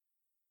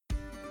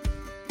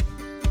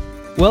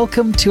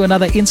Welcome to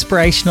another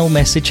inspirational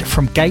message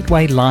from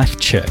Gateway Life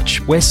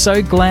Church. We're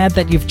so glad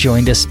that you've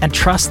joined us and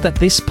trust that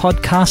this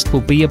podcast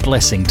will be a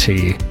blessing to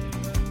you.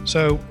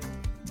 So,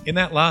 in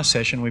that last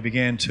session, we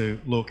began to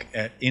look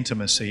at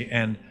intimacy,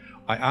 and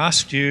I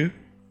asked you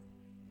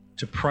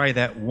to pray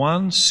that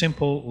one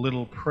simple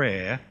little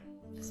prayer,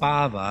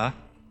 Father,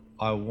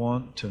 I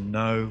want to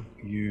know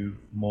you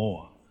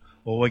more.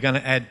 Well, we're going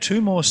to add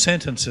 2 more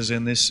sentences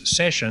in this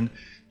session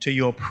to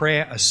your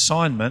prayer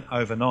assignment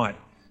overnight.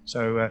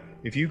 So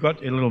if you've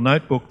got your little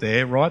notebook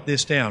there, write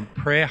this down.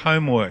 Prayer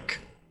homework.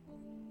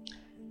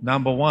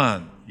 Number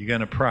 1, you're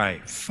going to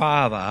pray,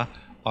 Father,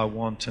 I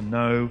want to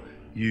know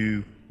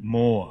you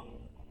more.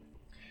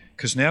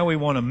 Because now we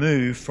want to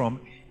move from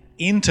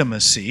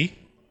intimacy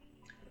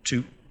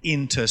to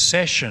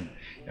intercession.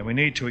 And we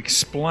need to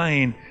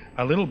explain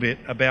a little bit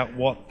about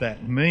what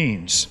that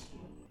means.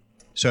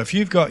 So if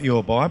you've got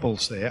your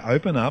Bibles there,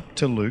 open up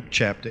to Luke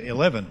chapter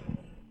 11.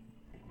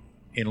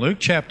 In Luke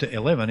chapter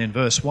 11, in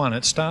verse 1,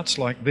 it starts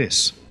like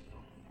this.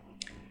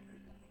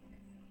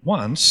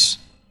 Once,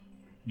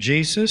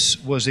 Jesus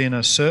was in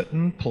a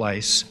certain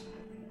place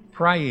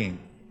praying.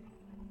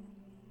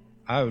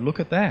 Oh, look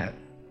at that.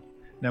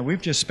 Now,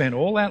 we've just spent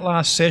all that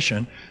last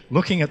session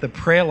looking at the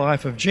prayer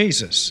life of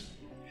Jesus.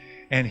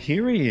 And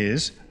here he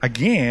is,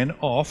 again,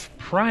 off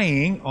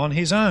praying on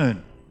his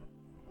own.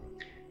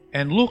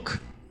 And look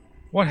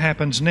what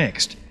happens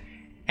next.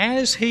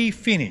 As he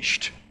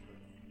finished,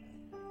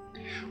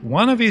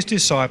 one of his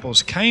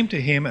disciples came to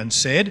him and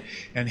said,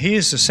 and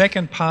here's the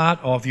second part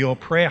of your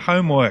prayer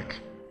homework.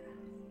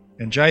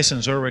 And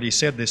Jason's already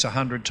said this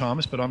 100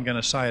 times, but I'm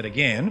going to say it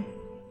again.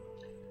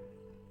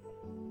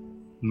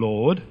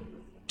 Lord,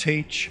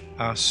 teach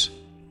us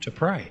to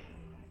pray.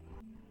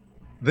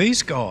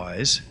 These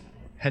guys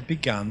had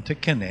begun to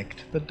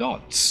connect the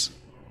dots.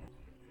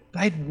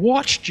 They'd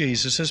watched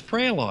Jesus'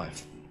 prayer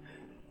life.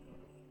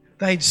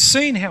 They'd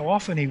seen how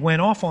often he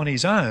went off on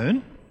his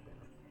own.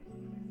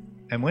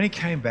 And when he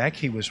came back,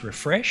 he was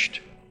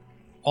refreshed,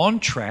 on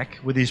track,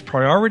 with his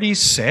priorities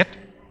set,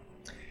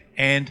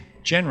 and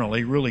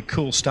generally really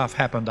cool stuff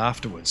happened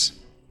afterwards.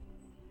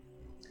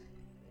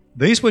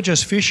 These were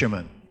just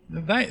fishermen.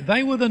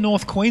 They were the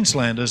North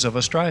Queenslanders of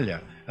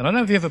Australia. And I don't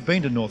know if you've ever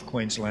been to North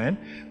Queensland,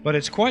 but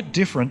it's quite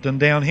different than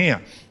down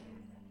here.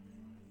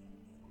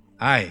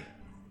 A.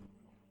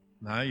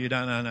 No, you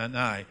don't know,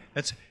 no.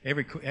 That's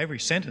every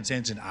sentence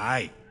ends in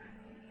A.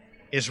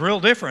 It's real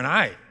different,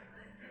 A.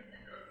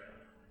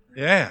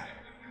 Yeah.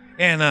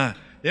 And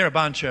we're a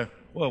bunch of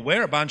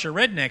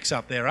rednecks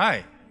up there,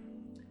 eh?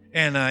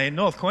 And in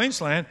North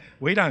Queensland,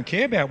 we don't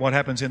care about what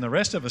happens in the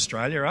rest of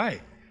Australia, eh?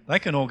 They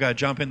can all go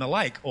jump in the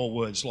lake, or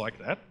words like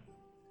that.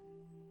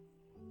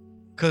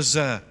 Because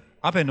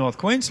up in North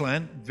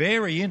Queensland,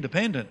 very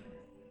independent.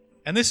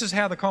 And this is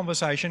how the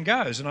conversation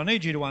goes. And I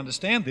need you to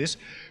understand this,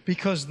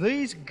 because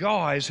these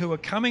guys who are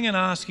coming and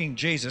asking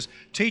Jesus,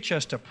 teach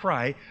us to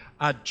pray,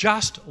 are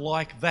just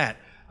like that.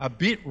 A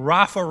bit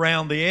rough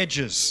around the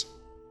edges.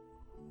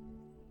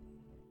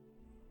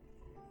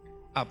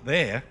 Up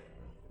there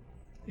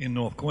in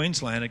North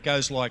Queensland, it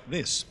goes like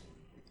this.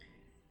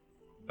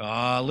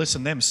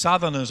 Listen, them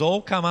southerners all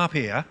come up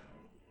here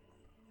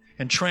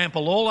and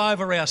trample all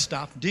over our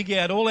stuff, dig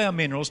out all our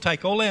minerals,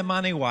 take all our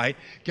money away,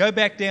 go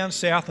back down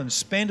south and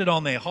spend it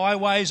on their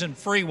highways and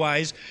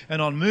freeways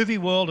and on Movie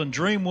World and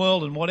Dream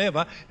World and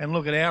whatever, and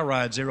look at our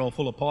roads, they're all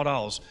full of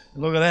potholes.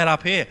 And look at that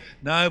up here.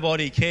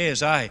 Nobody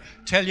cares, eh?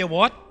 Tell you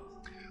what,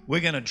 we're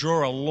going to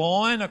draw a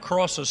line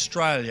across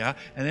Australia,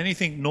 and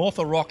anything north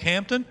of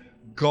Rockhampton,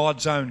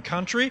 God's own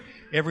country,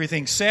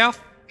 everything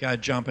south, go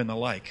jump in the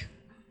lake.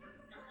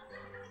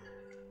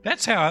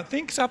 That's how it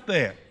thinks up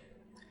there.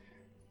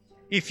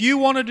 If you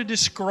wanted to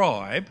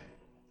describe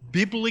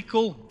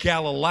biblical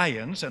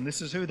Galileans, and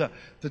this is who the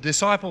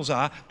disciples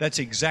are, that's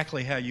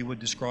exactly how you would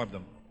describe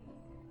them.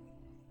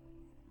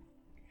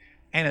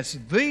 And it's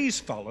these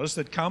fellas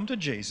that come to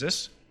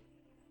Jesus,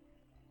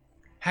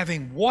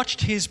 having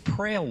watched his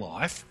prayer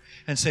life,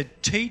 and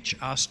said, teach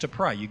us to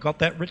pray. You got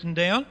that written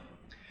down?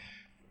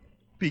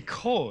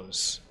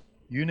 Because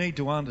you need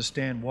to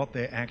understand what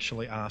they're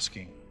actually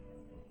asking.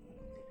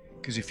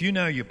 Because if you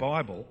know your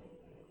Bible,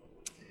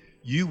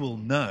 you will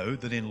know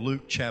that in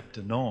Luke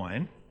chapter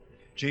 9,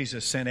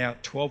 Jesus sent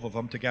out 12 of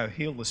them to go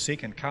heal the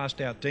sick and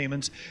cast out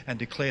demons and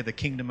declare the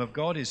kingdom of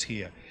God is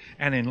here.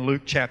 And in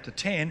Luke chapter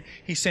 10,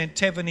 he sent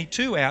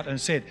 72 out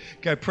and said,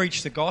 go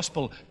preach the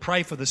gospel,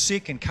 pray for the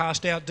sick and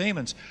cast out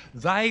demons.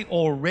 They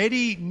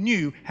already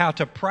knew how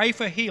to pray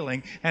for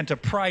healing and to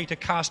pray to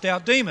cast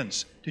out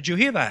demons. Did you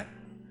hear that?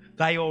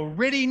 They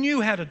already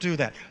knew how to do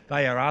that.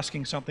 They are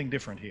asking something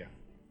different here.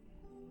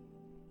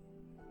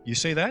 You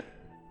see that?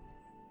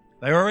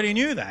 They already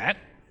knew that.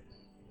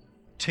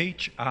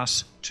 Teach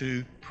us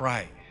to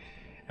pray.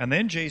 And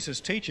then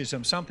Jesus teaches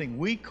them something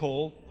we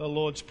call the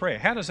Lord's Prayer.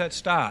 How does that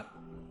start?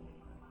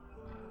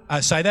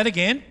 Say that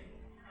again.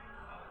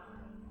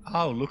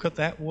 Oh, look at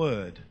that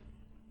word.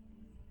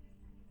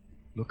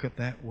 Look at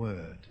that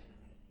word.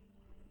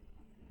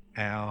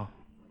 Our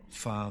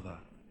Father.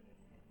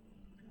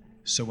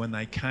 So when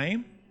they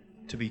came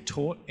to be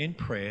taught in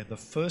prayer, the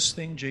first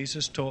thing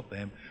Jesus taught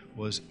them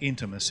was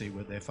intimacy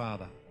with their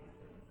Father.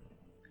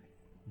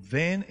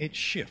 Then it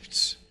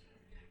shifts.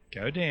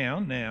 Go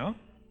down now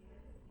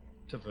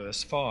to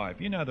verse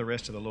 5. You know the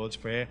rest of the Lord's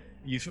Prayer.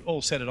 You've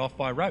all said it off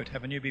by rote,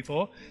 haven't you,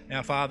 before?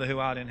 Our Father who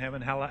art in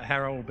heaven,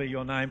 hallowed be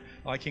your name,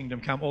 thy kingdom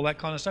come, all that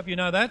kind of stuff. You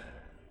know that?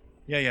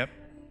 Yeah.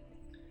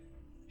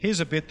 Here's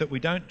a bit that we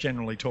don't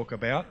generally talk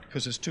about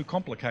because it's too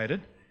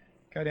complicated.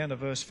 Go down to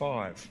verse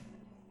 5.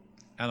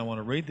 And I want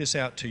to read this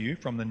out to you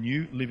from the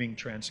New Living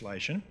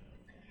Translation.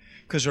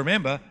 Because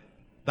remember,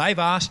 they've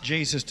asked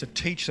Jesus to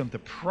teach them to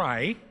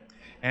pray,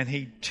 and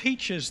he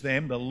teaches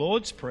them the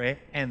Lord's Prayer,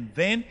 and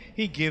then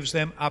he gives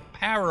them a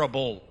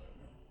parable,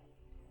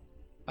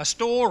 a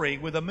story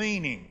with a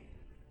meaning.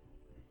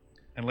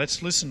 And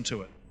let's listen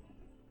to it.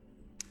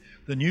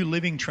 The New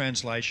Living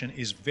Translation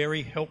is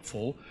very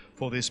helpful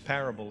for this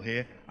parable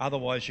here.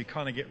 Otherwise, you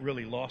kind of get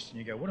really lost and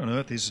you go, what on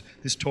earth is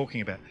this talking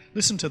about?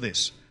 Listen to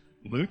this.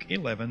 Luke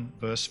 11,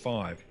 verse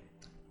 5.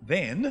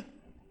 Then,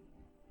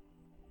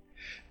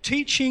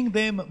 teaching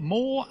them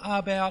more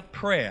about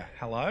prayer.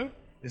 Hello?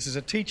 This is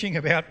a teaching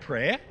about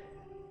prayer.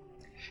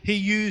 He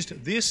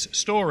used this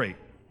story.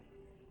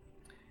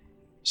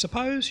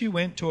 Suppose you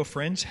went to a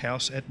friend's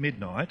house at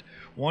midnight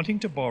wanting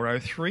to borrow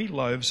 3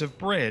 loaves of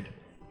bread.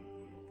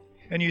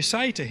 And you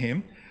say to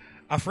him,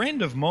 a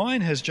friend of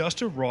mine has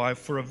just arrived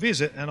for a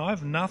visit and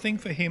I've nothing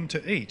for him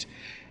to eat.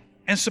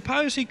 And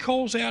suppose he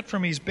calls out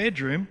from his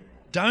bedroom,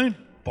 don't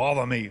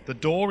bother me. The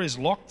door is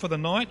locked for the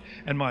night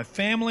and my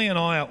family and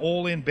I are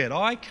all in bed.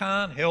 I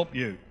can't help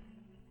you.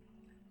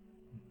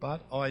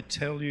 But I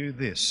tell you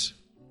this,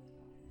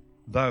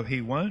 though he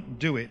won't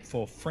do it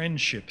for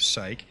friendship's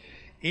sake,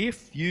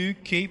 if you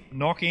keep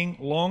knocking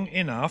long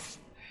enough,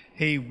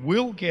 he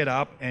will get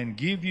up and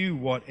give you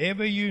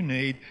whatever you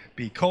need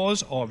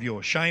because of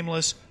your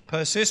shameless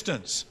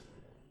persistence.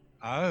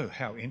 Oh,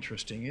 how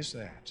interesting is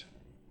that?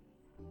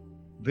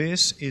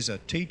 This is a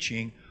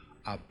teaching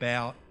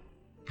about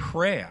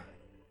prayer.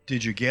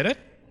 Did you get it?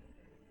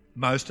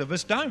 Most of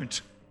us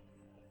don't.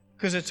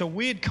 Because it's a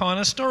weird kind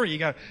of story. You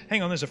go,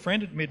 hang on, there's a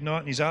friend at midnight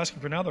and he's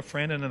asking for another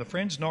friend and then the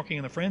friend's knocking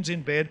and the friend's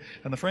in bed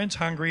and the friend's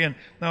hungry and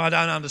no, I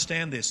don't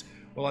understand this.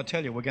 Well, I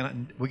tell you, we're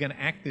going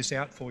to act this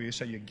out for you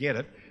so you get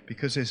it,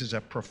 because this is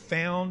a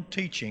profound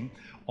teaching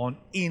on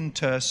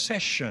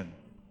intercession.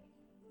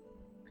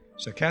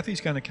 So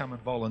Kathy's going to come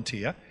and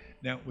volunteer.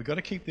 Now, we've got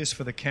to keep this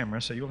for the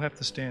camera, so you'll have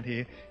to stand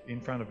here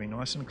in front of me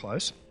nice and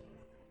close.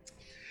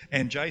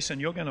 And Jason,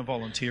 you're going to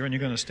volunteer and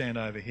you're going to stand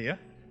over here.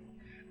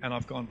 And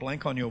I've gone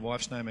blank on your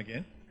wife's name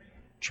again.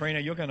 Trina,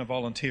 you're going to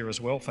volunteer as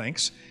well,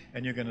 thanks.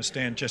 And you're going to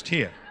stand just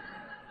here.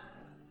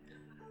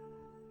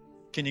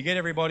 Can you get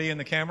everybody in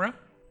the camera?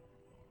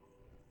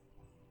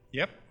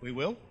 Yep, we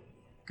will.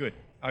 Good.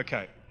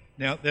 Okay.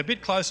 Now, they're a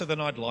bit closer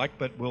than I'd like,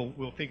 but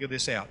we'll figure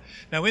this out.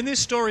 Now, in this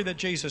story that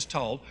Jesus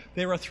told,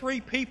 there are 3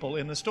 people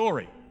in the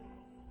story.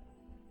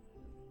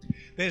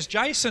 There's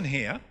Jason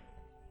here,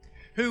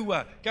 who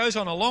goes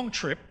on a long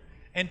trip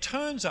and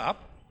turns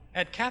up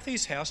at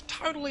Kathy's house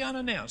totally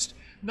unannounced.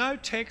 No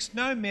text,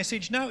 no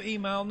message, no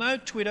email, no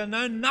Twitter,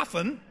 no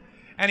nothing,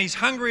 and he's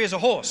hungry as a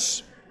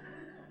horse.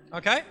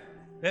 Okay?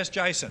 There's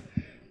Jason.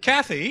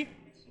 Kathy...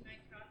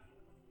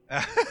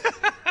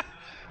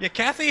 Yeah,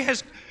 Kathy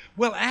has...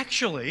 Well,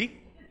 actually,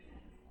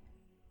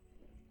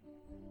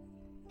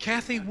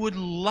 Kathy would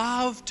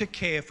love to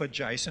care for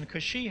Jason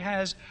because she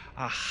has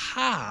a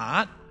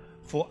heart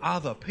for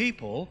other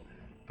people,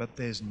 but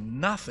there's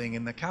nothing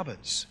in the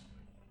cupboards.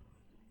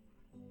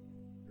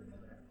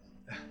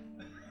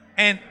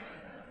 And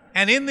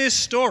in this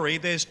story,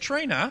 there's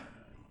Trina,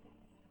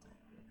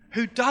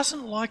 who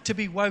doesn't like to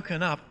be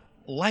woken up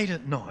late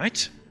at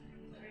night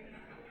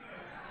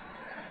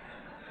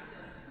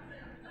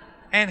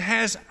and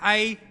has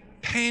a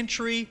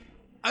pantry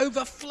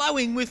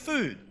overflowing with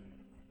food.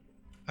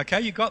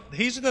 Okay,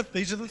 these are the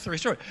 3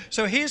 stories.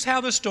 So here's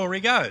how the story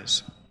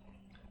goes.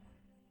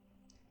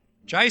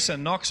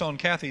 Jason knocks on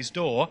Kathy's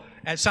door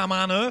at some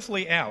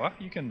unearthly hour.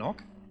 You can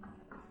knock.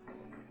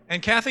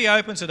 And Kathy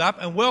opens it up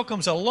and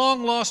welcomes a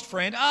long-lost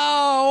friend.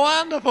 Oh,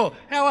 wonderful.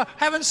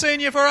 Haven't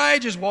seen you for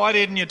ages. Why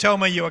didn't you tell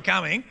me you were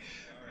coming?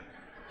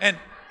 And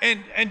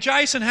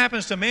Jason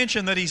happens to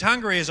mention that he's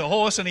hungry as a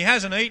horse and he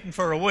hasn't eaten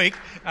for a week.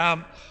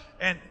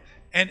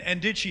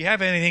 And did she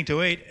have anything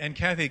to eat? And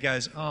Kathy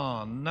goes,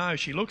 oh, no.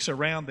 She looks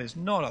around. There's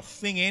not a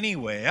thing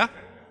anywhere.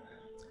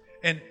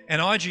 And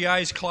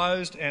IGA's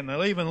closed and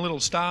there's even a little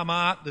Star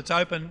Mart that's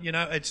open. You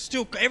know, it's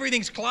still,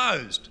 everything's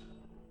closed.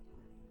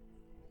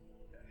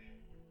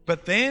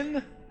 But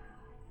then,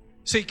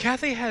 see,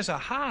 Kathy has a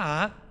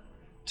heart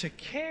to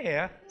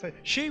care.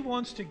 She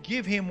wants to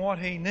give him what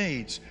he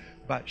needs,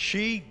 but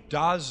she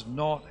does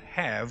not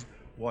have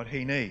what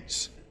he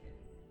needs.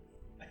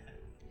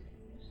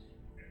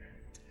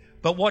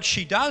 But what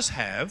she does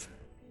have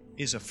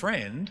is a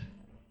friend,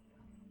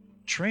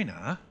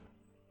 Trina,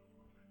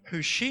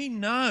 who she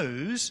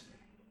knows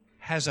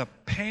has a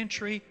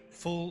pantry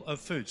full of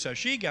food. So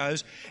she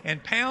goes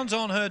and pounds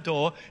on her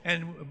door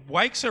and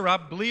wakes her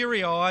up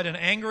bleary-eyed and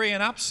angry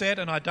and upset,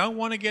 and I don't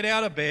want to get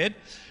out of bed.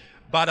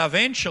 But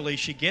eventually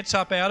she gets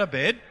up out of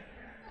bed.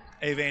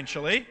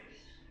 Eventually.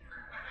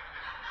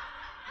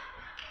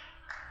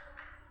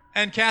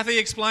 And Kathy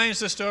explains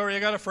the story. I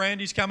got a friend,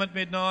 he's come at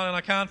midnight and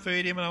I can't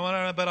feed him,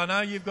 and but I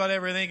know you've got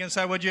everything, and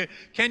so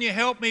can you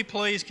help me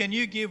please? Can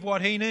you give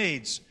what he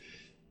needs?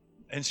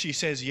 And she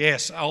says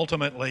yes,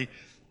 ultimately,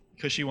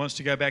 because she wants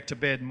to go back to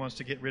bed and wants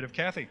to get rid of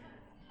Kathy.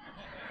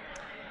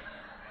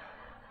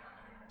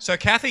 So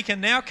Kathy can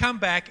now come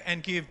back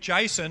and give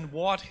Jason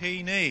what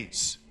he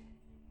needs.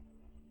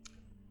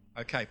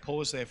 Okay,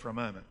 pause there for a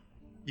moment.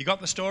 You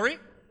got the story?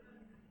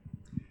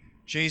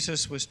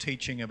 Jesus was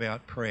teaching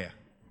about prayer.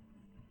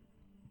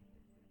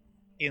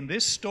 In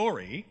this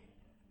story,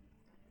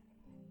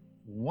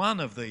 one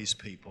of these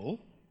people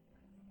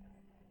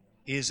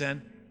is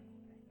an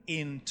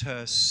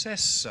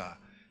intercessor,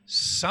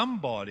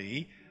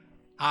 somebody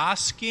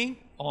asking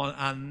on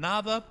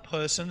another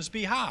person's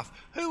behalf.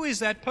 Who is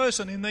that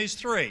person in these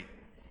three?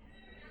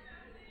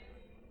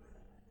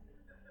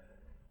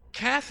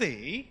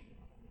 Kathy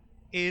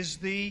is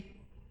the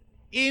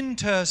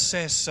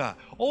intercessor.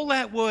 All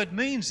that word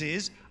means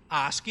is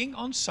asking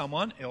on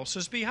someone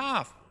else's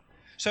behalf.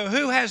 So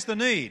who has the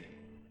need?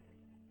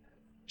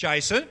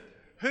 Jason.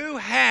 Who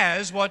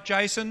has what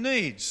Jason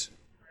needs?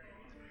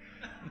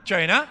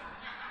 Gina.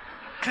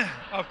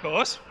 Of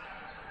course.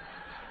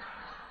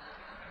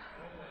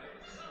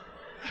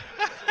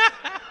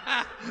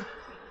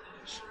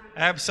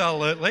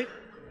 Absolutely.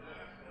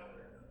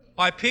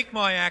 I pick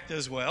my act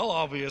as well,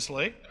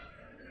 obviously.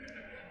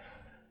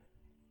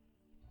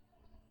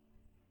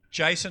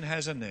 Jason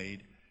has a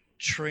need.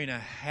 Trina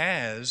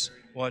has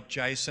what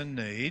Jason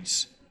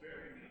needs.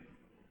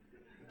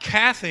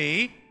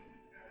 Kathy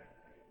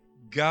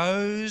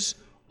goes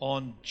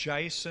on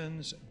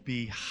Jason's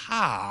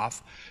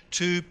behalf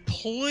to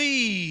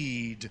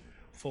plead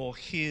for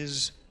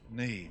his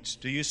needs.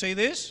 Do you see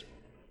this?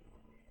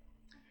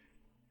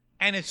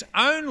 And it's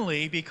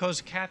only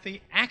because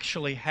Kathy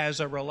actually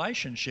has a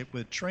relationship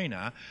with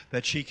Trina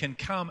that she can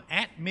come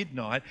at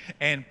midnight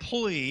and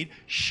plead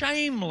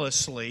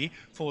shamelessly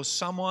for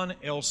someone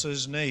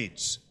else's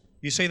needs.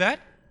 You see that?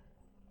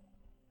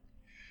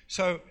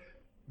 So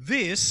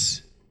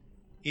this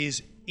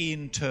is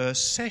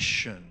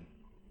intercession.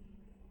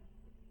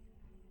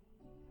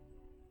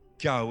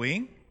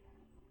 Going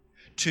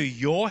to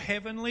your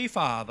Heavenly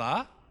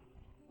Father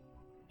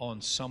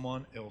on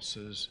someone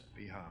else's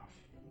behalf.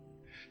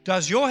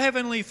 Does your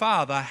Heavenly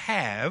Father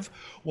have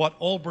what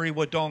Albury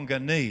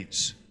Wodonga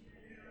needs?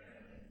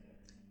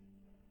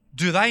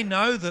 Do they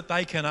know that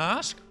they can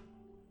ask?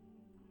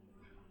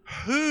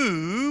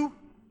 Who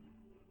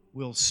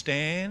will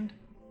stand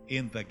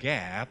in the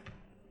gap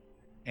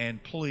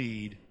and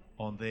plead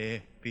on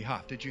their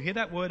behalf? Did you hear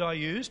that word I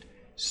used?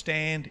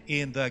 Stand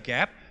in the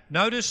gap.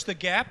 Notice the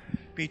gap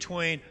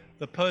between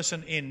the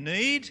person in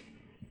need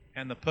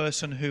and the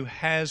person who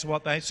has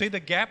what they... See the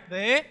gap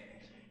there?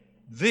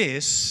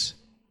 This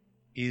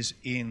is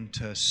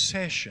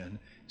intercession,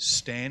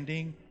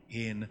 standing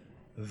in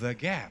the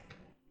gap.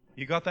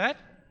 You got that?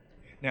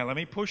 Now let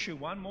me push you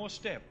one more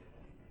step.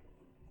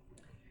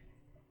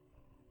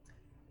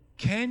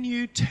 Can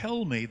you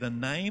tell me the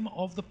name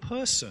of the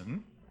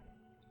person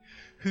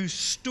who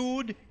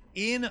stood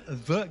in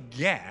the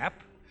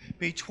gap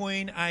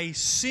between a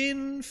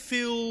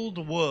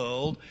sin-filled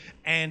world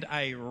and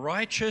a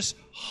righteous,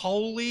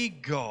 holy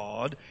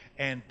God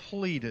and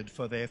pleaded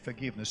for their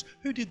forgiveness?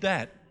 Who did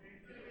that?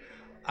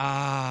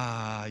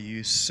 Ah,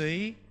 you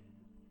see?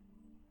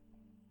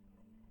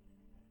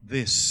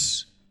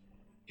 This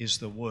is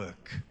the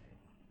work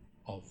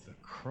of the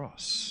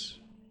cross.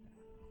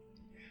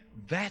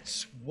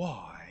 That's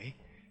why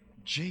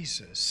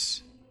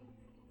Jesus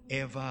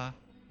ever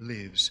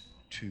lives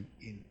to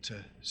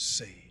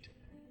intercede.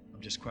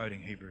 I'm just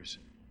quoting Hebrews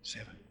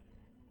 7.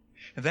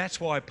 And that's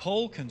why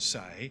Paul can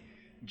say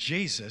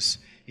Jesus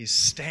is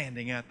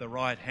standing at the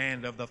right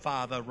hand of the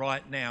Father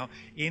right now,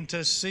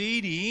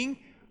 interceding,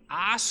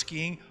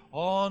 asking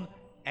on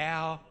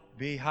our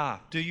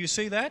behalf. Do you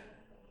see that?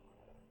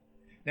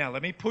 Now,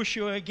 let me push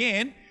you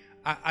again.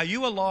 Are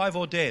you alive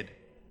or dead?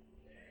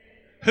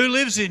 Who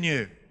lives in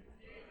you?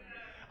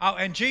 Oh,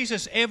 and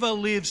Jesus ever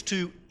lives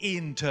to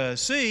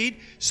intercede.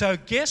 So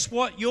guess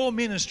what your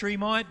ministry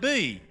might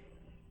be?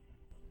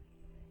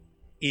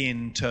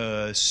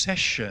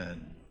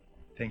 Intercession.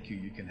 Thank you.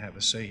 You can have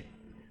a seat.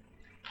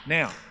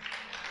 Now,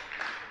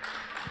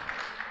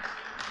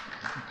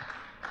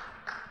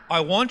 I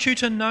want you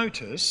to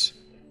notice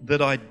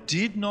that I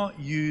did not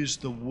use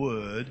the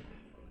word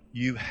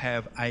you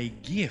have a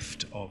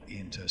gift of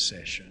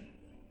intercession.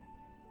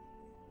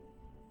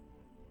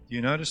 Do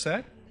you notice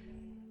that?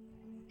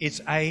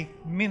 It's a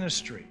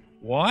ministry.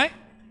 Why?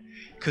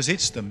 Because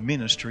it's the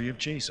ministry of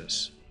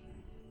Jesus.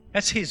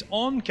 That's his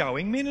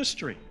ongoing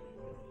ministry.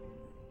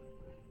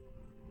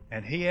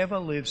 And he ever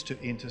lives to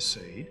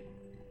intercede.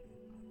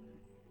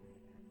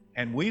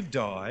 And we've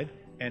died,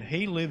 and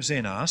he lives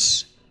in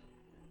us.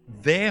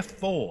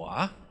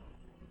 Therefore,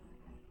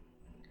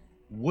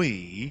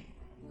 we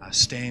are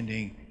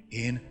standing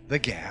in the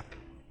gap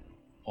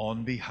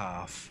on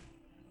behalf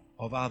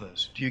of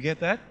others. Do you get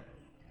that?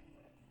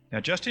 Now,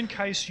 just in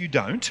case you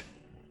don't,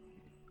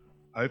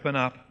 open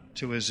up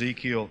to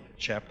Ezekiel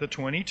chapter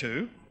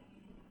 22.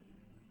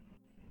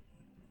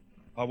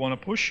 I want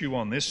to push you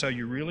on this so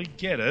you really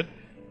get it.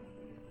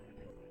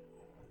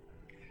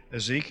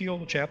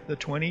 Ezekiel chapter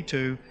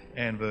 22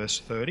 and verse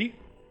 30.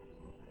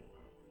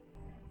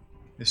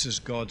 This is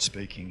God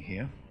speaking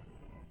here.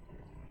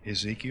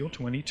 Ezekiel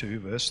 22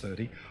 verse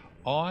 30.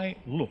 I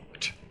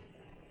looked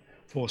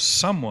for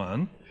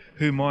someone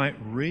who might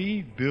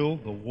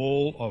rebuild the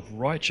wall of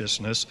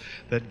righteousness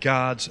that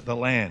guards the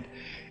land.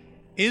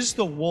 Is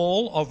the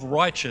wall of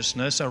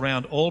righteousness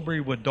around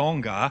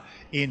Albury-Wodonga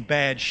in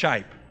bad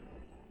shape?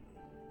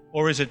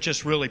 Or is it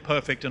just really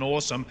perfect and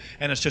awesome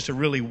and it's just a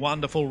really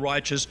wonderful,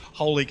 righteous,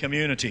 holy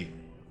community?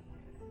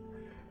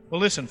 Well,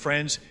 listen,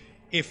 friends,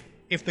 if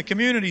the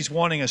community's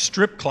wanting a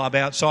strip club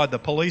outside the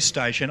police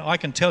station, I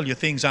can tell you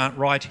things aren't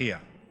right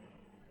here.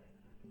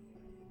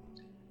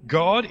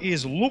 God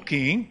is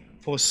looking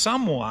for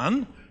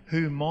someone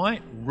who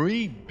might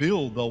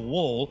rebuild the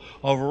wall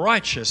of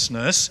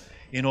righteousness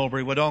in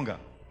Albury-Wodonga.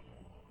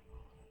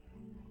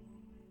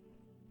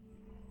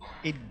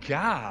 It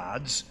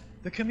guards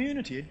the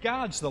community. It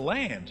guards the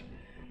land.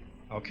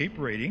 I'll keep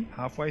reading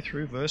halfway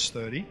through verse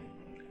 30.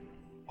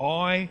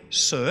 I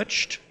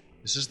searched,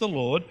 this is the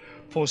Lord,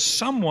 for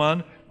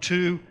someone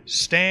to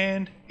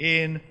stand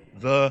in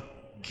the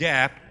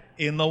gap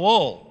in the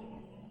wall.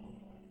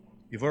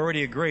 You've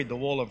already agreed the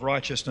wall of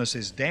righteousness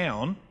is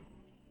down.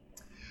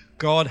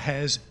 God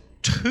has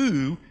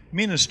two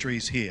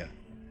ministries here.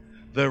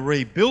 The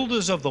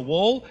rebuilders of the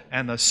wall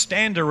and the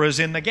standerers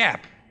in the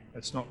gap.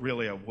 That's not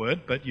really a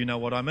word, but you know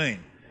what I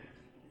mean.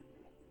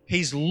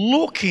 He's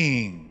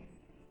looking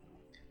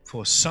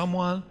for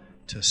someone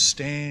to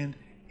stand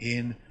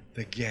in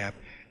the gap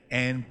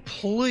and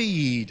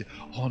plead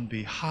on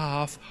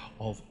behalf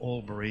of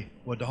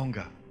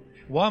Albury-Wodonga.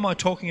 Why am I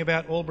talking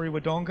about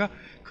Albury-Wodonga?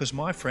 Because,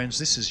 my friends,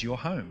 this is your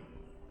home.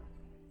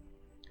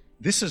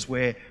 This is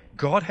where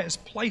God has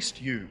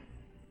placed you.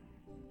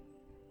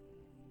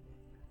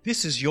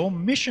 This is your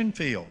mission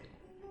field.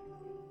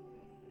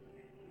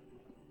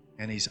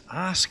 And He's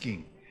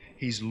asking,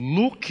 He's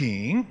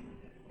looking,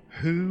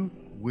 who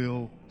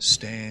will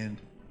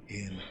stand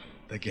in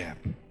the gap?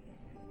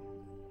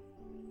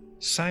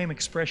 Same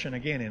expression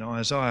again in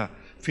Isaiah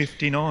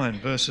 59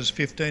 verses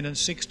 15 and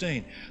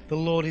 16. The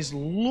Lord is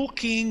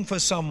looking for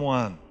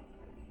someone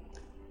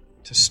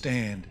to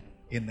stand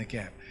in the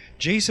gap.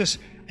 Jesus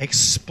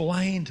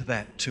explained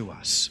that to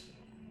us.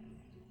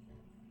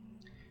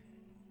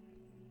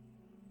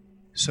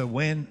 So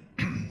when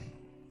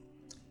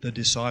the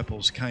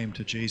disciples came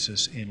to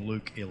Jesus in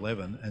Luke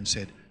 11 and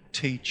said,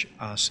 "Teach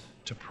us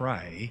to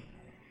pray,"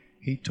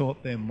 He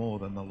taught them more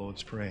than the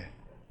Lord's Prayer.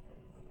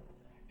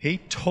 He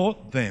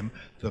taught them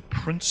the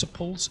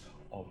principles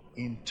of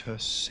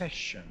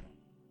intercession.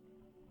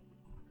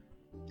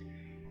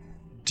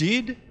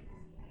 Did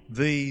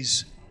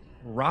these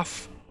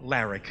rough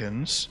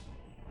larrikins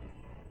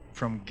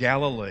from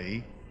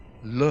Galilee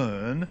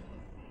learn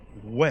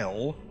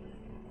well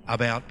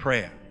about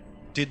prayer?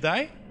 Did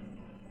they?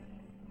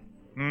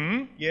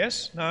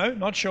 Yes? No?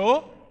 Not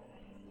sure?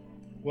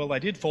 Well, they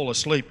did fall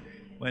asleep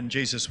when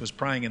Jesus was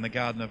praying in the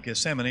Garden of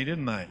Gethsemane,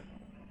 didn't they?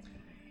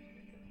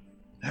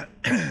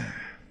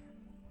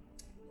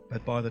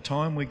 But by the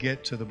time we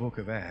get to the book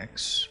of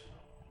Acts,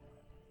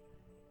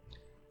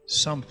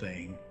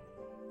 something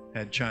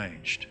had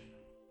changed.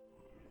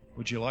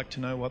 Would you like to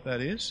know what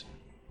that is?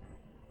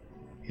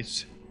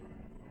 It's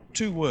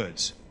two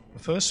words. The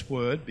first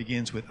word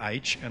begins with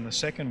H and the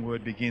second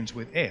word begins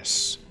with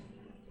S.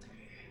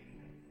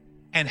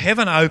 And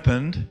heaven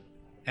opened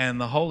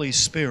and the Holy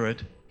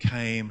Spirit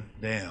came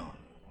down.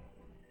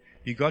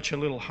 You got your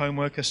little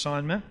homework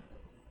assignment?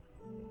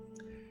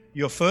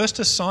 Your first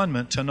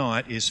assignment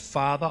tonight is,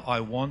 Father, I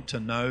want to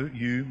know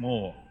you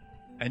more.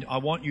 And I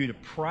want you to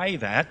pray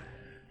that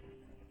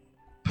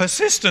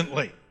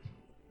persistently.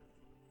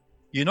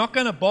 You're not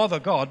going to bother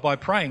God by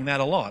praying that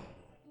a lot.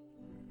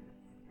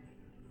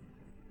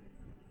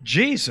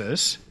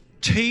 Jesus,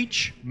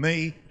 teach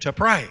me to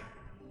pray.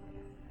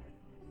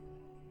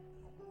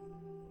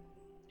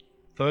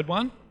 Third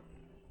one,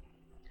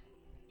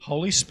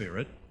 Holy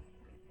Spirit,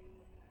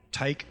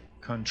 take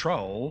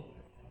control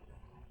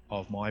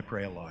of my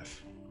prayer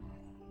life.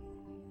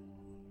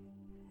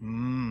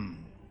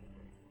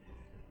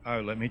 Oh,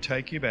 let me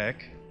take you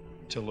back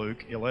to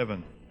Luke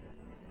 11.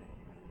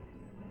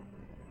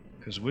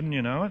 Because wouldn't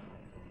you know it,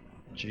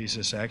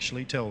 Jesus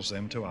actually tells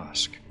them to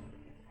ask.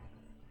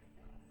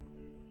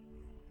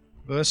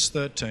 Verse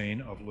 13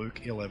 of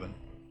Luke 11.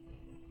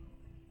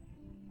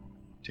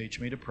 Teach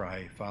me to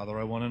pray. Father,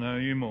 I want to know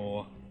you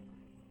more.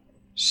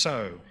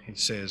 So, it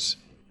says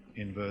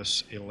in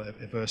verse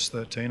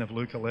 13 of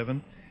Luke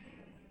 11,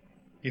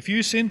 if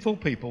you sinful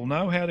people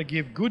know how to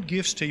give good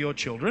gifts to your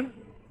children,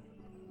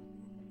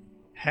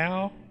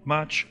 how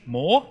much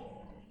more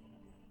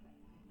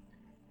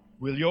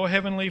will your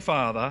heavenly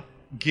Father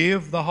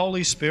give the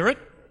Holy Spirit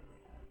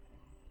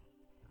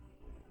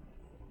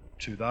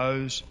to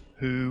those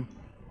who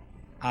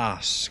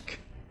ask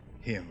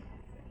Him.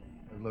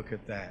 Look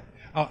at that.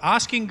 Oh,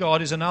 asking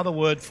God is another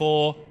word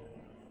for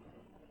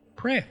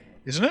prayer,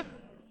 isn't it?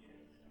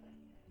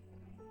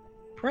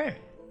 Prayer.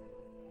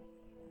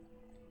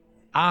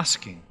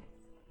 Asking.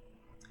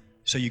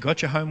 So you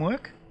got your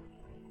homework?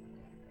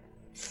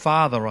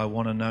 Father, I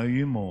want to know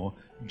you more.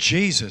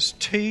 Jesus,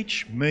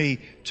 teach me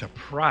to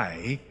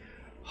pray.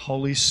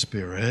 Holy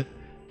Spirit,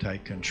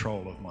 take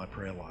control of my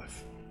prayer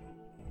life.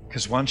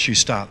 Because once you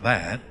start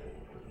that,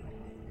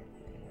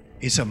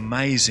 it's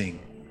amazing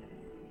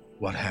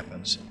what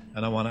happens.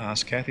 And I want to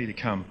ask Kathy to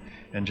come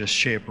and just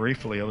share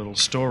briefly a little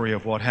story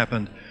of what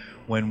happened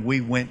when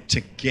we went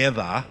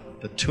together,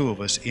 the two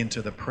of us,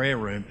 into the prayer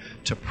room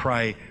to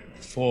pray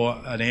for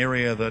an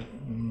area that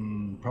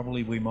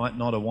probably we might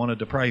not have wanted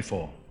to pray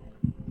for.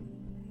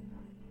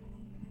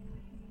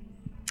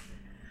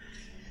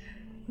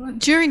 Well,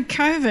 during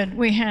COVID,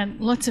 we had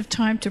lots of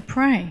time to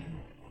pray.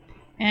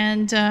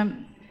 And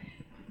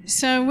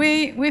so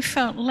we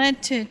felt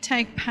led to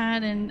take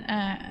part in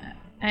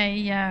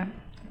a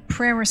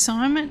prayer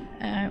assignment.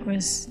 It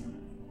was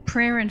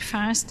prayer and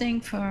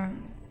fasting for a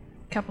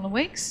couple of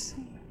weeks,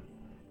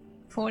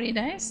 40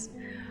 days.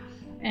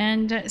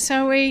 And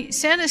so we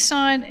set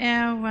aside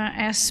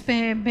our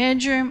spare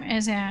bedroom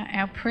as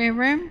our prayer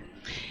room,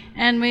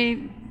 and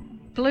we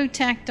blue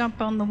tacked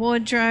up on the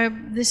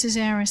wardrobe, this is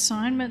our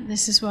assignment,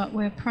 this is what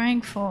we're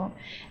praying for.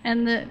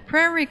 And the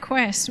prayer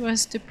request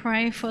was to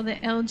pray for the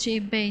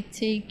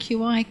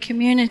LGBTQI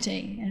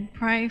community and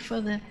pray for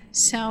the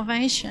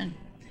salvation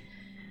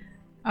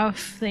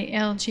of the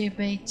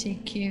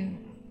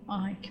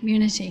LGBTQI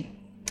community.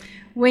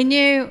 We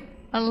knew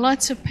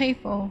lots of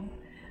people,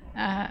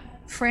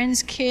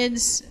 friends,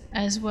 kids,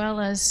 as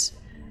well as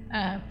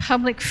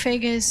public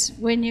figures.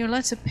 We knew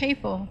lots of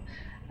people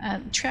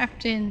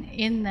trapped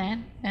in that,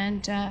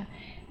 and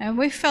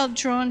we felt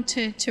drawn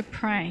to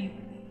pray.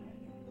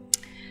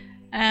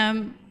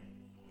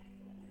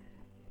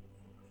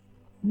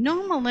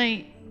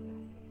 Normally,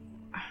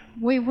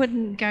 we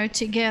wouldn't go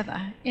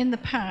together. In the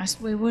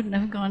past, we wouldn't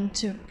have gone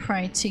to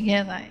pray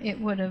together. It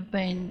would have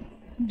been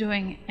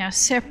doing our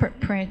separate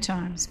prayer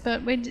times.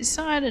 But we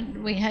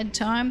decided we had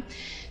time.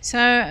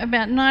 So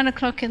about 9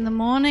 o'clock in the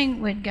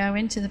morning, we'd go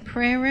into the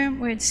prayer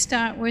room. We'd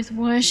start with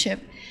worship.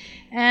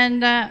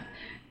 And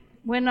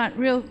we're not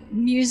real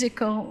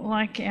musical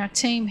like our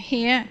team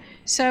here,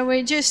 so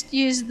we just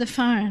used the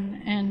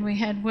phone, and we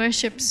had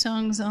worship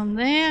songs on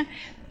there,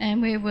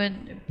 and we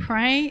would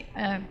pray,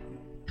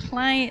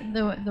 play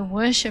the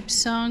worship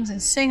songs and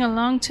sing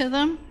along to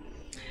them,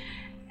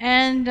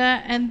 and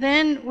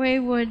then we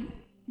would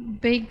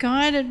be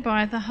guided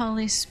by the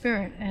Holy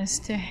Spirit as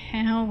to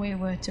how we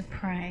were to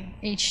pray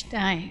each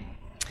day.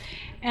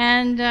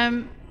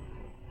 And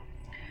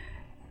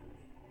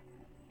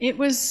it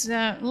was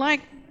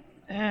like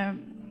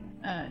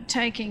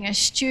taking a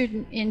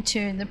student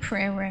into the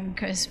prayer room,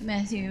 because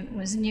Matthew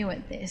was new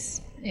at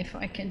this, if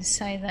I can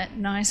say that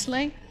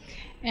nicely.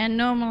 And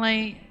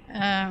normally,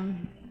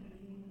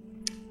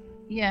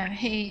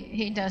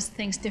 he does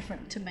things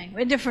different to me.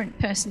 We're different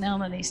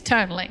personalities,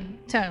 totally.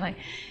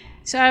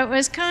 So it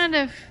was kind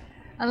of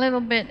a little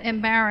bit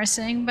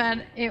embarrassing,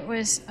 but it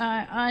was,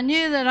 I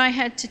knew that I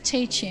had to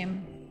teach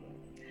him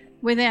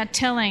without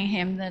telling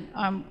him that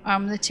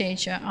I'm the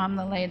teacher, I'm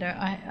the leader.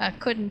 I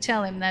couldn't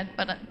tell him that,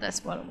 but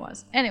that's what it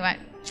was. Anyway,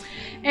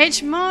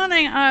 each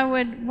morning I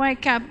would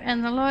wake up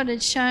and the Lord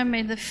had shown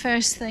me the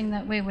first thing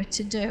that we were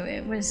to do.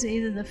 It was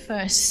either the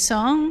first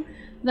song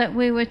that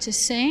we were to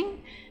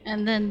sing,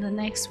 and then the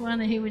next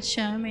one He would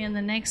show me, and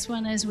the next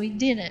one as we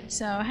did it.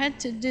 So I had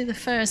to do the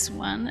first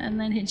one, and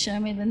then He'd show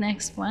me the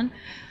next one,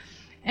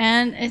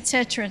 and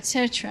etc.,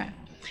 etc.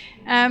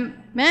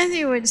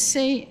 Matthew would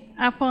see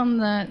up on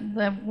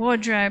the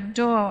wardrobe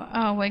door,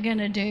 oh, we're going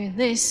to do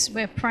this,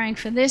 we're praying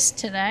for this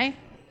today,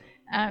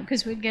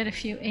 because we'd get a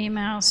few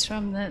emails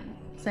from the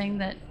thing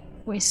that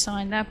we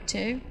signed up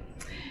to.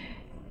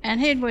 And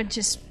he would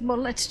just, well,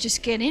 let's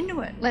just get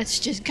into it. Let's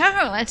just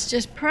go. Let's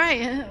just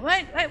pray.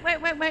 Wait.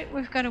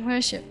 We've got to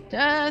worship.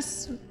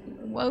 Just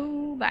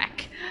whoa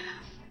back.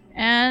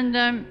 And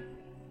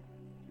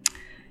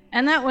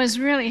that was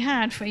really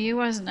hard for you,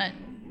 wasn't it?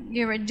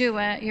 You're a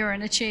doer, you're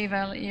an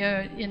achiever,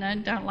 you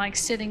don't like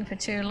sitting for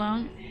too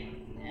long.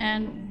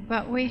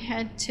 But we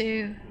had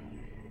to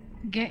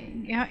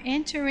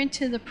enter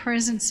into the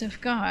presence of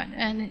God.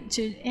 And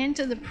to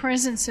enter the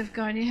presence of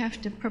God, you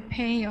have to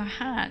prepare your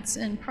hearts.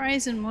 And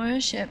praise and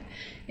worship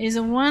is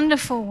a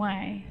wonderful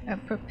way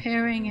of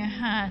preparing your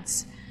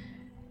hearts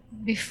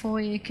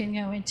before you can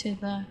go into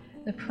the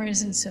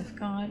presence of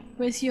God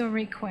with your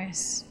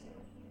requests.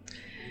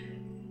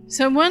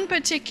 So one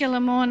particular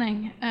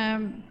morning,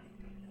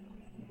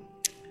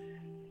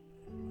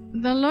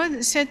 the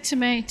Lord said to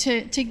me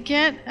to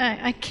get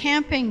a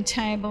camping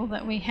table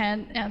that we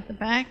had out the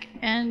back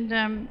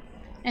and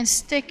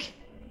stick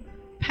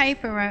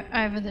paper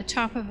over the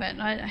top of it.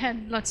 I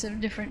had lots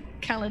of different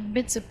coloured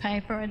bits of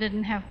paper. I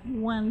didn't have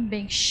one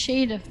big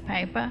sheet of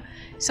paper,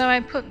 so I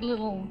put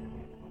little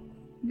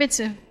bits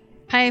of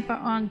paper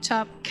on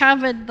top,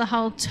 covered the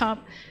whole top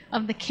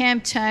of the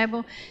camp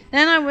table.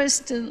 Then I was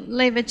to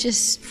leave it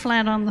just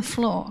flat on the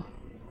floor.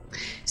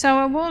 So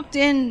I walked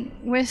in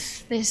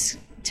with this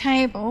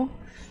table,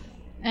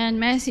 and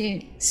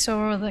Matthew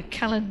saw all the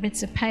coloured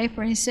bits of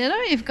paper and he said,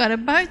 "Oh, you've got a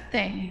boat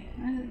there."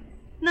 I said,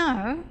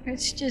 "No,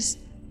 it's just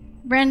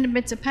random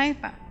bits of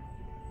paper."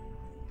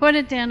 Put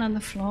it down on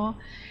the floor,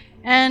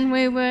 and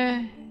we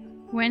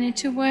went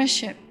into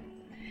worship.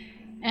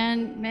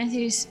 And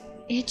Matthew's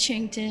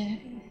itching to,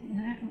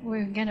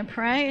 we're going to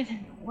pray.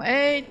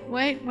 Wait,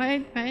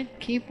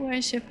 keep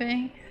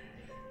worshipping.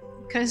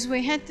 Because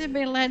we had to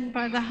be led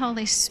by the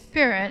Holy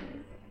Spirit,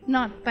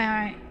 not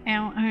by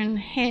our own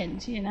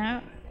head, you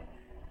know.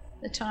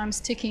 The time's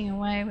ticking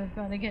away, we've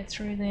got to get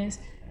through this.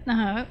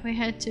 No, we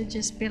had to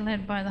just be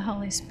led by the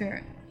Holy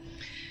Spirit.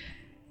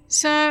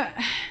 So,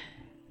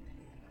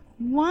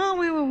 while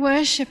we were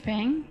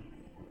worshipping,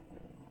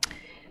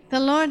 the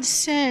Lord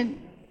said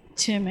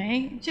to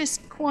me,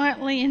 just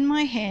quietly in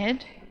my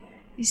head,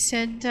 He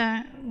said,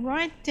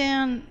 write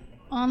down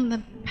on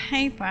the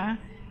paper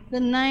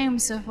the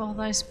names of all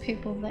those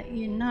people that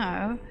you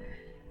know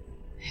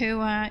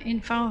who are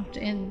involved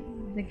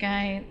in the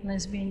gay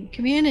lesbian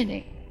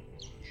community.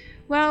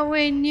 Well,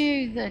 we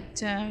knew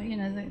that,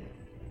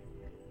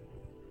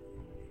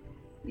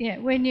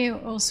 we knew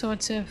all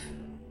sorts of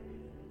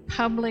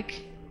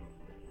public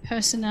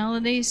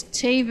personalities,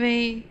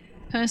 TV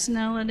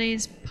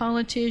personalities,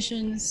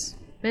 politicians,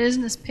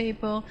 business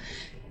people,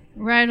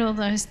 wrote all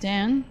those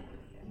down.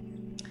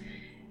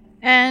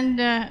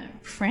 And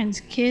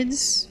friends'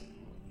 kids,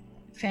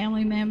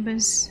 family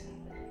members,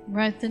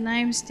 wrote the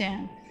names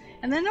down.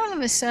 And then all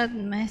of a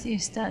sudden Matthew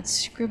starts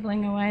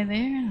scribbling away there,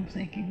 and I'm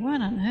thinking, what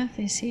on earth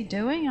is he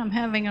doing? I'm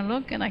having a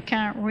look and I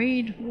can't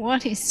read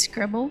what he's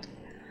scribbled.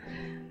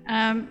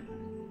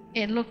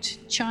 It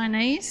looked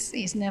Chinese.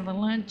 He's never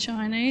learned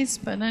Chinese,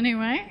 but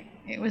anyway,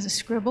 it was a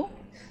scribble.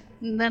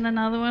 And then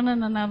another one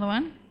and another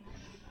one.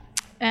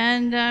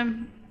 And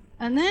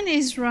then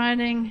he's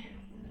writing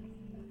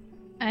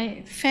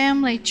a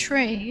family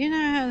tree. You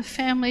know how the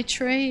family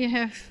tree, you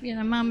have,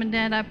 mum and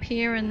dad up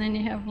here, and then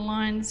you have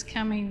lines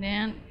coming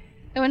down.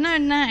 There were no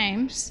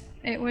names.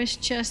 It was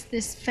just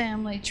this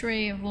family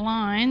tree of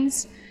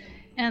lines,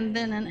 and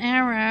then an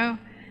arrow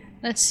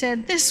that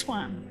said this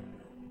one.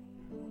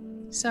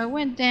 So I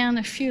went down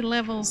a few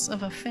levels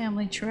of a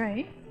family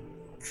tree,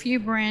 a few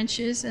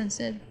branches, and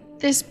said,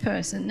 this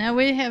person. Now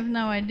we have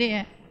no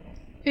idea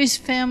whose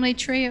family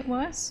tree it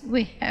was.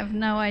 We have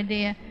no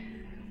idea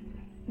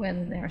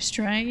whether they're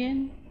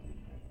Australian.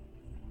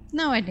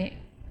 No idea.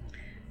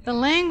 The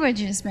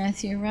languages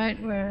Matthew wrote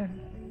were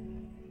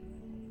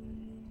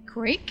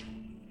Greek.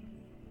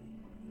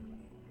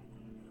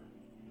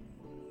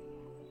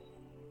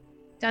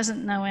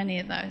 Doesn't know any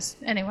of those.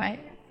 Anyway,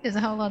 there's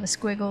a whole lot of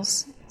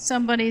squiggles.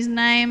 Somebody's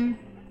name,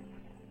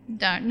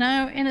 don't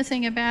know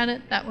anything about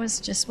it. That was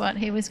just what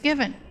he was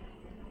given.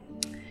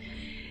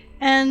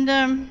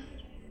 And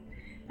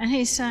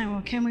he's saying,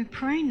 well, can we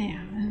pray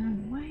now?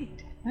 And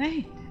wait,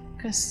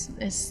 because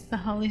it's the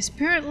Holy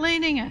Spirit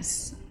leading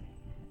us.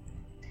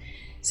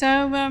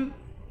 So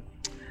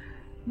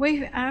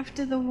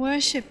after the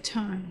worship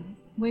time,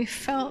 we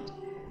felt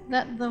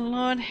that the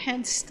Lord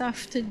had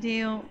stuff to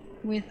deal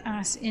with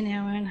us in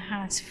our own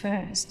hearts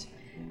first.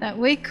 That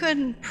we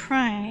couldn't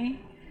pray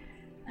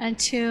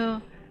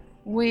until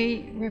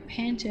we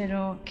repented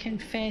or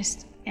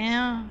confessed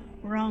our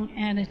wrong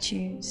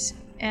attitudes,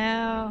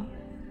 our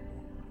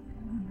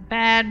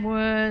bad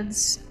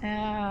words,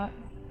 our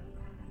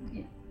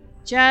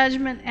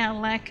judgment, our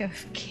lack of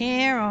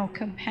care or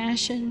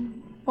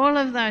compassion, all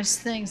of those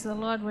things. The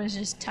Lord was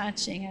just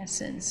touching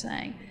us and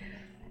saying,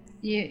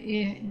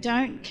 you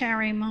don't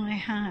carry my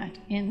heart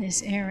in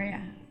this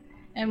area.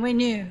 And we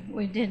knew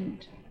we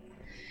didn't.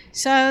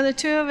 So the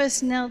two of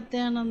us knelt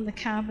down on the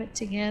carpet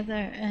together,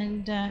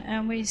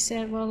 and we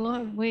said, well,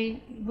 Lord,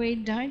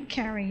 we don't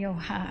carry your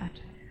heart.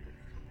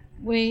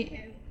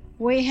 We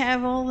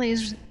have all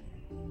these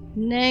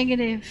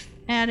negative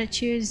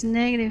attitudes,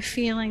 negative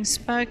feelings,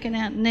 spoken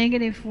out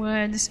negative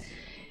words,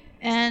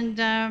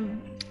 and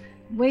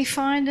we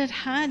find it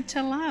hard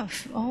to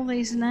love. All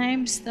these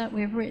names that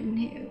we've written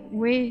here,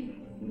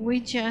 we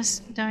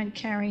just don't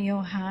carry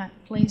your heart.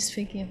 Please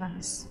forgive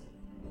us.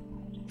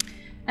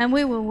 And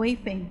we were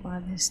weeping by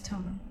this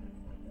time.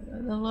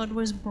 The Lord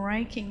was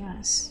breaking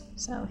us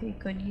so he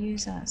could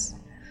use us.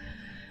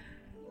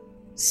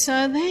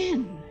 So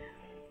then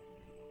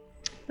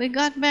we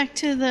got back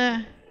to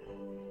the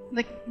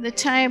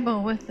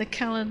table with the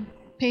coloured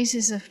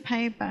pieces of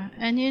paper,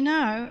 and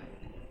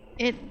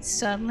it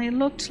suddenly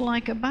looked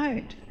like a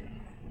boat.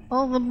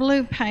 All the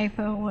blue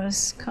paper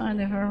was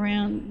kind of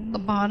around the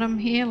bottom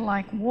here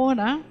like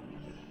water,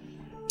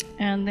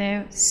 and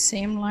there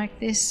seemed like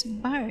this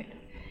boat.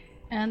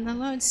 And the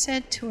Lord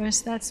said to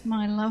us, that's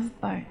my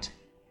love boat.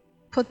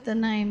 Put the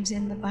names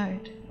in the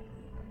boat.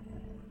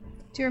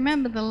 Do you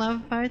remember the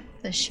Love Boat,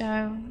 the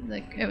show?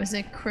 It was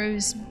a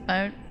cruise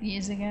boat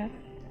years ago.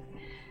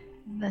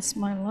 That's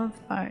my love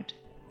boat.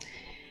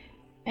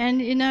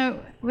 And,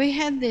 we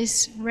had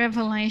this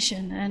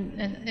revelation,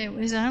 and it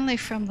was only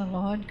from the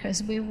Lord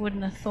because we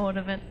wouldn't have thought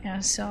of it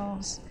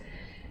ourselves.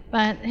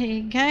 But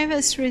He gave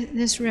us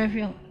this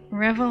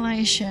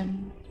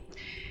revelation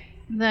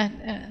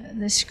that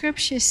the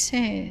Scripture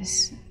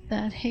says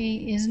that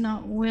He is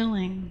not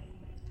willing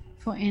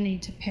for any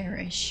to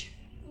perish,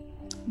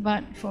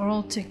 but for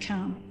all to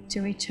come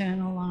to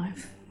eternal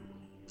life.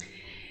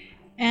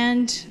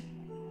 And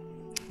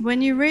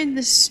when you read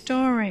the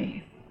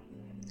story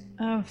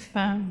of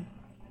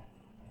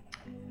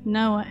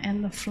Noah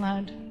and the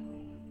flood,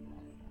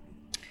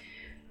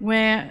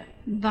 where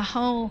the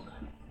whole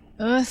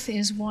earth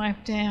is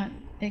wiped out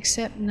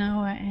except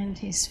Noah and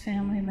his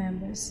family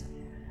members,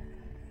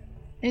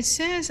 it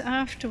says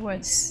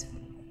afterwards,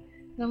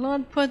 the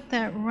Lord put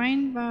that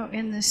rainbow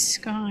in the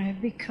sky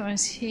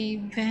because He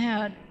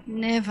vowed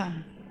never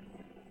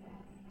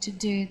to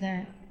do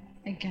that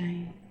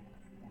again.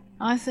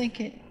 I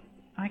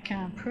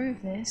can't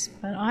prove this,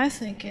 but I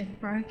think it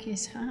broke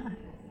His heart.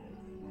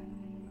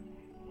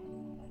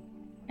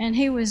 And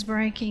He was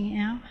breaking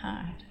our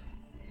heart.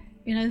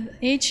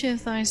 Each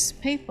of those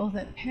people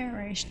that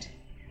perished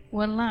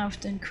were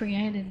loved and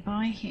created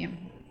by Him.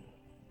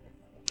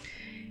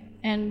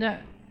 And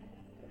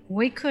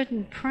we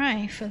couldn't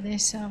pray for their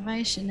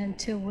salvation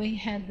until we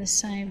had the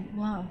same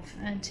love.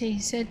 And He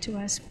said to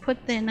us,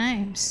 put their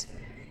names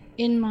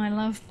in my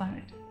love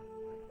boat.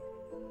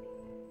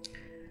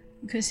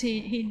 Because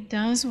He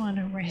does want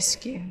to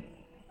rescue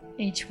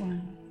each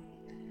one.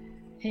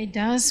 He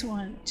does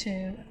want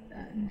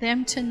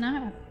them to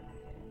know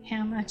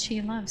how much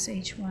He loves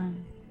each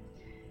one.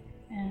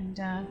 And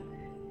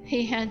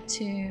He had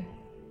to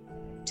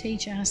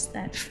teach us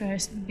that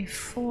first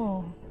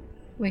before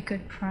we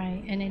could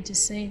pray and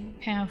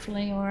intercede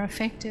powerfully or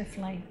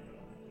effectively.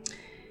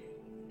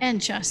 And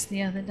just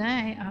the other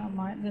day,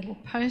 my little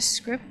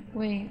postscript,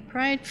 we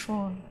prayed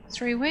for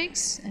 3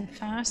 weeks and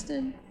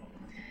fasted.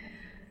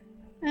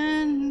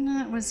 And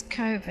that was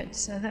COVID,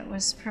 so that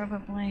was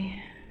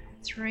probably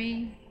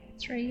three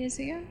years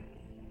ago.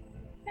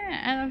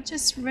 Yeah, and I've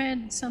just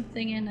read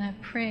something in a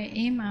prayer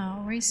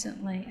email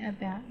recently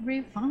about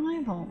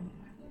revival,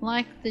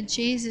 like the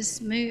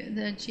Jesus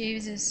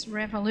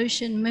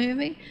Revolution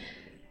movie.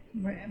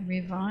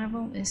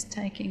 Revival is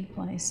taking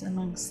place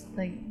amongst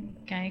the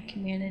gay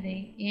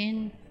community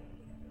in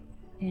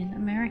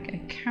America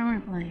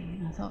currently.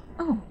 And I thought,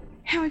 oh,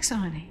 how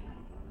exciting!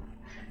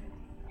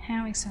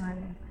 How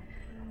exciting!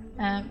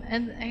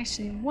 And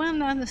actually,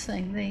 one other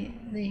thing,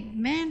 the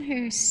man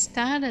who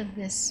started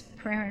this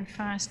prayer and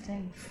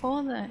fasting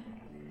for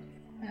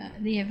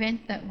the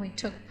event that we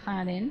took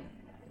part in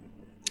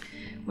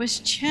was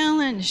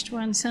challenged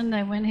one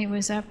Sunday when he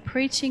was up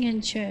preaching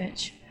in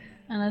church.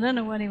 And I don't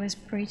know what he was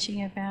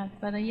preaching about,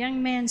 but a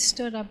young man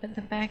stood up at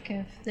the back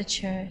of the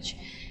church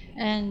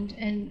and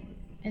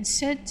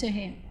said to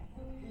him,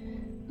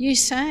 "You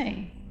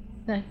say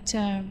that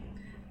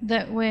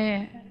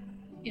we're,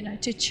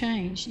 to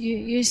change.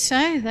 You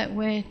say that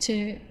we're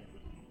to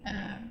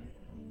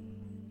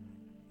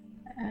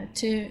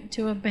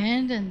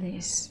abandon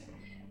this,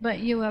 but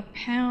you are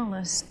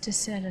powerless to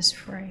set us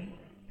free."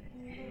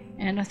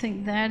 And I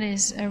think that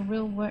is a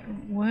real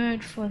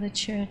word for the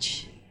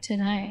church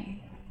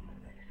today,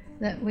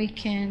 that we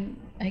can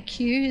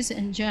accuse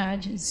and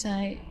judge and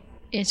say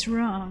it's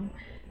wrong,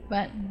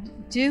 but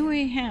do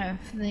we have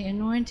the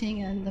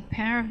anointing and the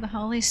power of the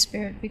Holy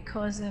Spirit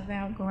because of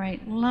our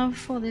great love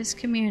for this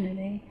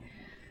community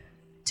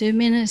to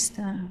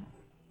minister?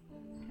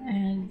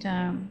 And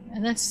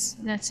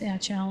that's our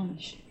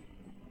challenge.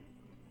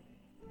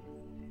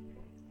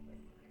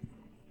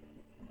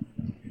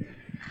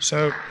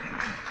 So,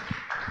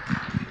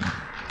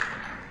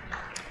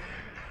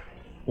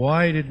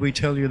 why did we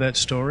tell you that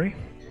story?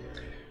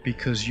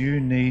 Because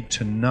you need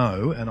to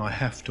know, and I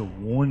have to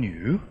warn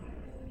you,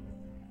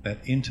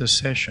 that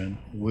intercession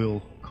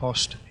will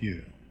cost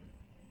you.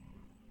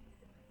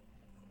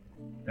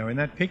 Now, in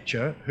that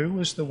picture, who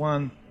was the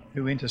one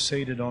who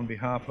interceded on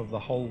behalf of the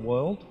whole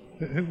world?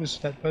 Who was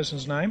that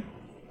person's name?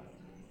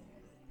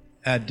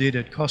 Did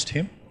it cost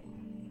him?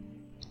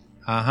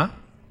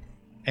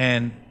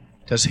 And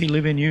does he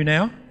live in you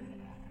now?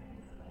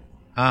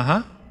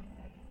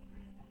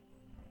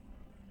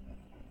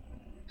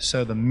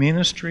 So the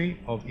ministry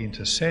of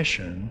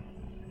intercession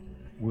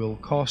will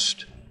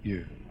cost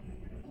you.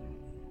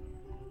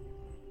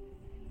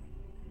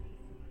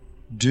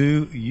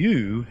 Do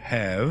you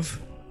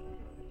have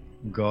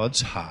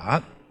God's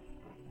heart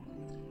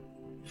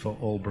for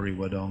Albury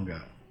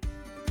Wodonga?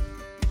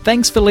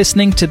 Thanks for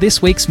listening to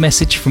this week's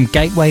message from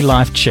Gateway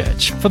Life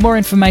Church. For more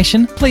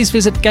information, please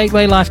visit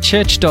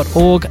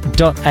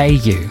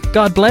gatewaylifechurch.org.au.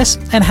 God bless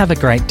and have a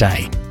great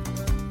day.